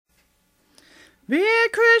Be a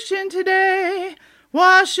Christian today.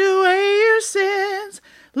 Wash away your sins.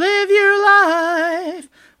 Live your life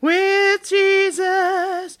with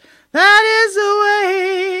Jesus. That is the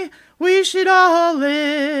way we should all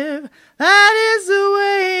live. That is the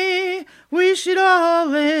way we should all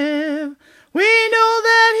live. We know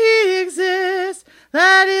that He exists.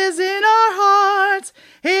 That is in our hearts.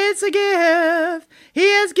 It's a gift He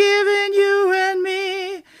has given you and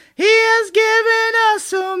me. He has given us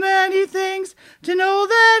so many things to know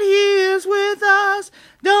that He is with us.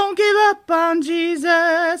 Don't give up on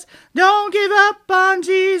Jesus. Don't give up on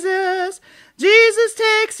Jesus. Jesus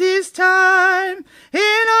takes His time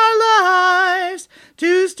in our lives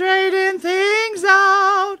to straighten things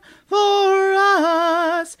out for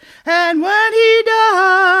us. And when He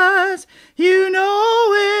does, you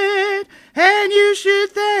know it, and you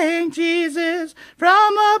should thank Jesus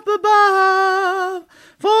from up above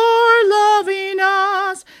for loving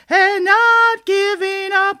us and not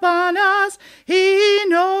giving up on us. He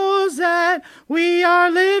knows that we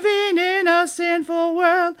are living in a sinful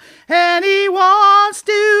world, and He